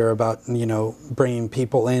mentioned earlier about, you know, bringing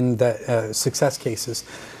people in that success cases.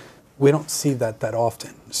 We don't see that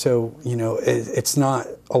often. So, you know, it's not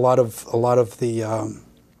a lot of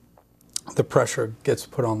the pressure gets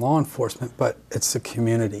put on law enforcement, but it's a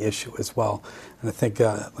community issue as well. And I think,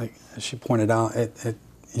 like as she pointed out,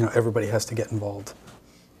 you know, everybody has to get involved.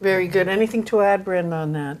 Very good. Anything to add, Brenda,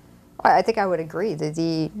 on that? I think I would agree.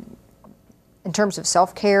 In terms of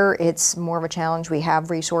self-care, it's more of a challenge. We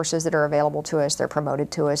have resources that are available to us, they're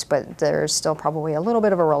promoted to us, but there's still probably a little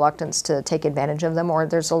bit of a reluctance to take advantage of them, or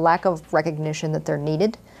there's a lack of recognition that they're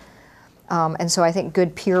needed. And so I think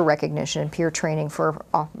good peer recognition and peer training for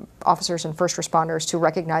officers and first responders to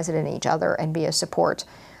recognize it in each other and be a support.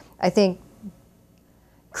 I think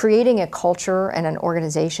creating a culture and an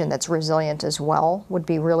organization that's resilient as well would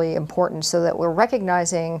be really important, so that we're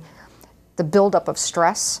recognizing the buildup of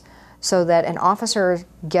stress, so that an officer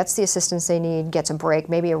gets the assistance they need, gets a break,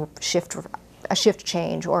 maybe a shift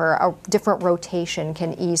change or a different rotation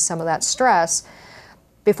can ease some of that stress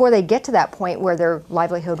before they get to that point where their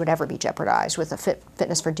livelihood would ever be jeopardized with a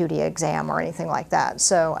fitness for duty exam or anything like that.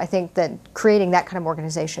 So I think that creating that kind of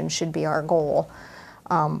organization should be our goal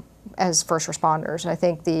as first responders. And I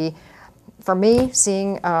think for me,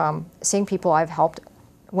 seeing people I've helped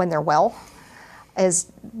when they're well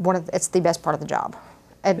is it's the best part of the job.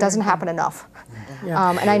 It doesn't happen enough.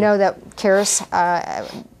 Yeah. And I know that Karis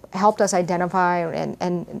helped us identify,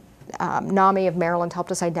 and NAMI of Maryland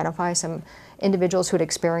helped us identify some individuals who had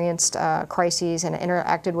experienced crises and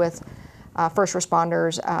interacted with first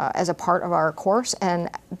responders as a part of our course. And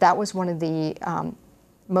that was one of the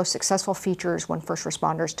most successful features when first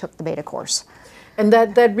responders took the beta course. And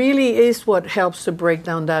that really is what helps to break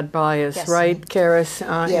down that bias, Yes. right, Karis,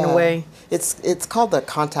 in a way? It's called the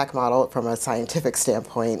contact model from a scientific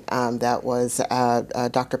standpoint. That was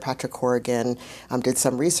Dr. Patrick Corrigan did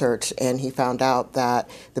some research, and he found out that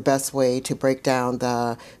the best way to break down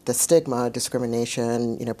the stigma,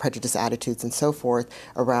 discrimination, you know, prejudice attitudes and so forth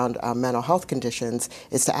around mental health conditions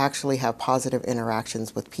is to actually have positive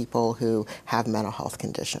interactions with people who have mental health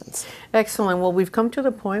conditions. Excellent. Well, we've come to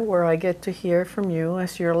the point where I get to hear from you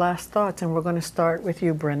as your last thoughts, and we're going to start with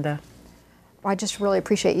you, Brenda. I just really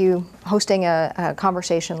appreciate you hosting a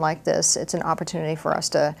conversation like this. It's an opportunity for us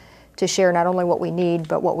to share not only what we need,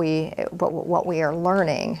 but what we are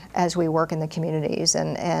learning as we work in the communities.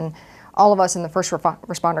 And all of us in the first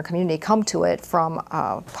responder community come to it from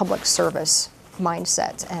a public service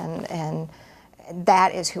mindset, and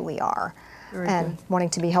that is who we are. Very and good. Wanting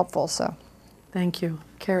to be helpful. So, thank you,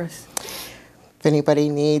 Karis. If anybody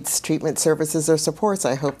needs treatment services or supports,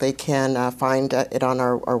 I hope they can find it on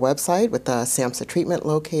our website with the SAMHSA treatment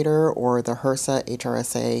locator or the HRSA,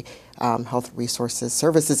 HRSA Health Resources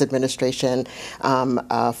Services Administration,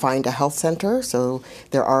 find a health center. So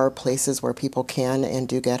there are places where people can and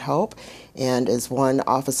do get help. And as one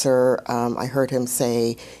officer, I heard him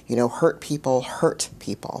say, you know, hurt people hurt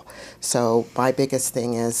people. So my biggest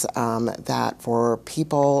thing is that for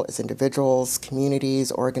people as individuals,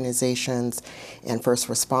 communities, organizations, and first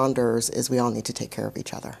responders is we all need to take care of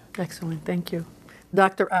each other. Excellent. Thank you.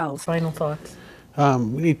 Dr. Al, final thoughts.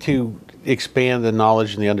 We need to expand the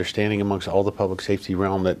knowledge and the understanding amongst all the public safety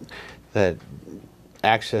realm that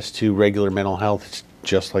access to regular mental health is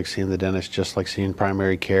just like seeing the dentist, just like seeing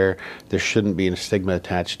primary care. There shouldn't be a stigma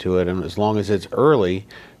attached to it, and as long as it's early,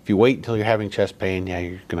 if you wait until you're having chest pain, yeah,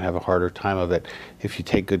 you're going to have a harder time of it. If you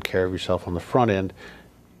take good care of yourself on the front end,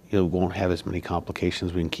 you won't have as many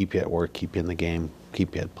complications. We can keep you at work, keep you in the game,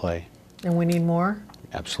 keep you at play. And we need more?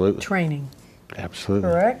 Absolutely. Training. Absolutely.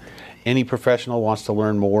 Correct? Any professional wants to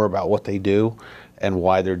learn more about what they do and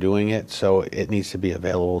why they're doing it, so it needs to be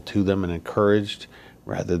available to them and encouraged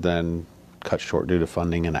rather than cut short due to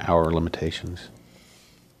funding and hour limitations.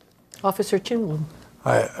 Officer Chinwood.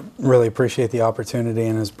 I really appreciate the opportunity,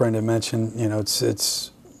 and as Brenda mentioned, you know, this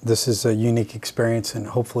is a unique experience, and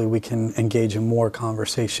hopefully we can engage in more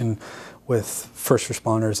conversation with first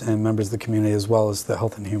responders and members of the community, as well as the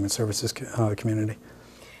Health and Human Services community.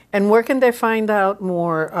 And where can they find out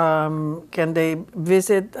more? Can they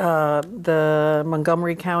visit the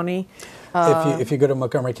Montgomery County? If you go to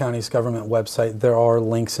Montgomery County's government website, there are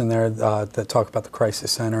links in there that talk about the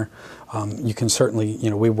Crisis Center. You can certainly, you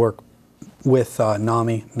know, we work with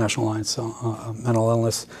NAMI, National Alliance on Mental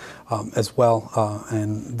Illness, as well,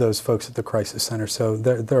 and those folks at the Crisis Center. So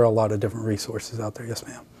there are a lot of different resources out there. Yes,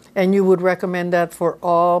 ma'am. And you would recommend that for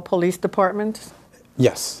all police departments?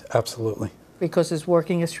 Yes, absolutely. Because it's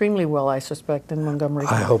working extremely well, I suspect, in Montgomery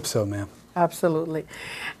County. I hope so, ma'am. Absolutely.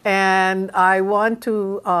 And I want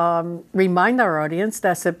to remind our audience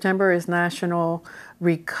that September is National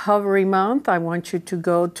Recovery Month. I want you to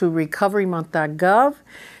go to recoverymonth.gov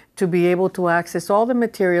to be able to access all the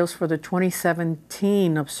materials for the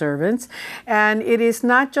 2017 observance. And it is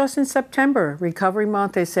not just in September. Recovery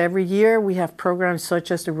Month is every year. We have programs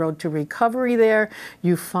such as the Road to Recovery there.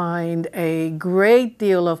 You find a great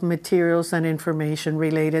deal of materials and information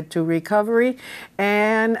related to recovery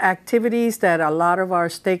and activities that a lot of our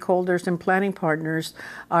stakeholders and planning partners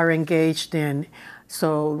are engaged in.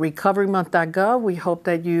 So recoverymonth.gov, we hope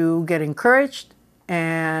that you get encouraged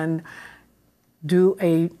and do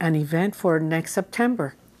an event for next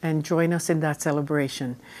September and join us in that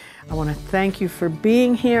celebration. I want to thank you for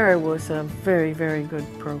being here. It was a very, very good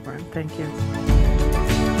program. Thank you.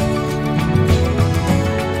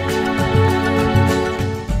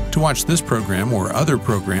 To watch this program or other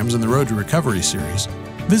programs in the Road to Recovery series,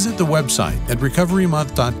 visit the website at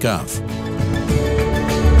recoverymonth.gov.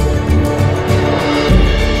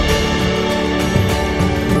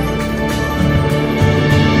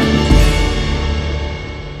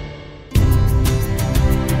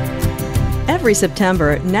 Every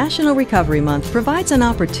September, National Recovery Month provides an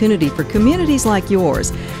opportunity for communities like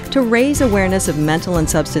yours to raise awareness of mental and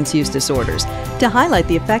substance use disorders, to highlight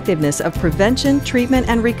the effectiveness of prevention, treatment,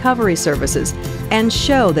 and recovery services, and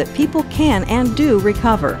show that people can and do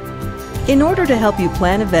recover. In order to help you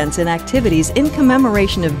plan events and activities in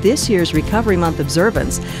commemoration of this year's Recovery Month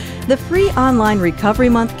observance, the free online Recovery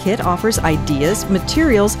Month Kit offers ideas,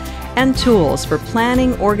 materials, and tools for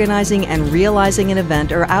planning, organizing, and realizing an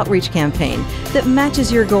event or outreach campaign that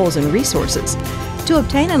matches your goals and resources. To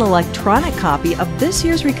obtain an electronic copy of this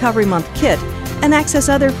year's Recovery Month Kit and access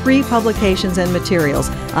other free publications and materials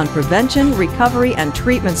on prevention, recovery, and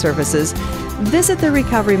treatment services, visit the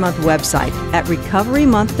Recovery Month website at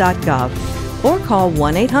recoverymonth.gov or call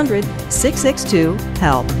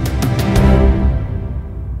 1-800-662-HELP.